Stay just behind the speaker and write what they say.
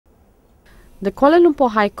The Kuala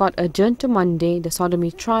Lumpur High Court adjourned to Monday the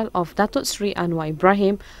sodomy trial of Datuk Seri Anwar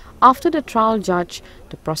Ibrahim after the trial judge,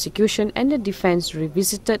 the prosecution and the defence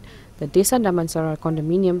revisited the Desa Damansara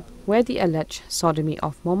condominium where the alleged sodomy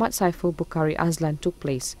of Mohd Saiful Bukhari Azlan took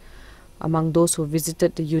place. Among those who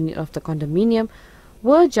visited the unit of the condominium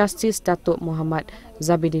were Justice Datuk Muhammad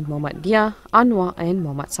Zabidin Muhammad Dia, Anwar and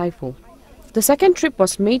Mohd Saiful. The second trip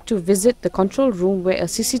was made to visit the control room where a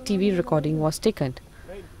CCTV recording was taken.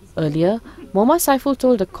 Earlier, Mohd Saiful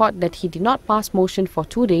told the court that he did not pass motion for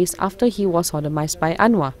 2 days after he was sodomized by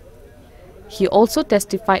Anwar. He also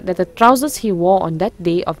testified that the trousers he wore on that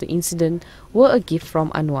day of the incident were a gift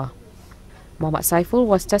from Anwar. Mohd Saiful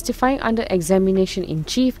was testifying under examination in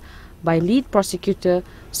chief by lead prosecutor,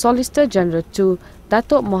 Solicitor General II,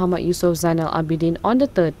 Datuk Muhammad Yusof Zainal Abidin on the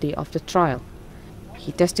third day of the trial.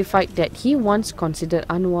 He testified that he once considered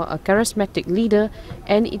Anwar a charismatic leader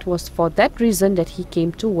and it was for that reason that he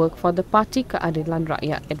came to work for the Parti Keadilan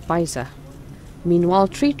Rakyat advisor. Meanwhile,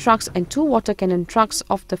 3 trucks and 2 water cannon trucks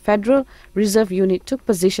of the Federal Reserve Unit took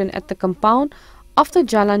position at the compound of the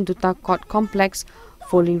Jalan Duta Court complex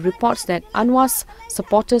following reports that Anwar's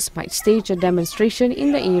supporters might stage a demonstration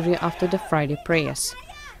in the area after the Friday prayers.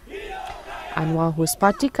 Anwar, who is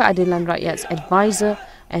Parti Keadilan Rakyat's advisor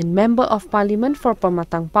and Member of Parliament for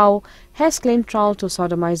Pematang Pau, has claimed trial to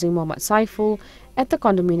sodomizing Mohd Saiful at the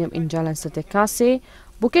condominium in Jalan Setia Kasih,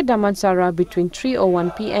 Bukit Damansara between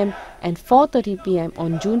 3:01 p.m. and 4:30 p.m.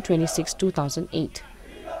 on June 26, 2008.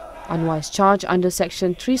 Anwar is charged under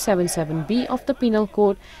Section 377B of the Penal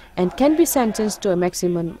Code and can be sentenced to a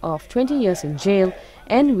maximum of 20 years in jail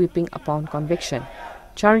and whipping upon conviction.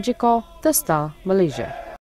 Charanjiko, The Star, Malaysia.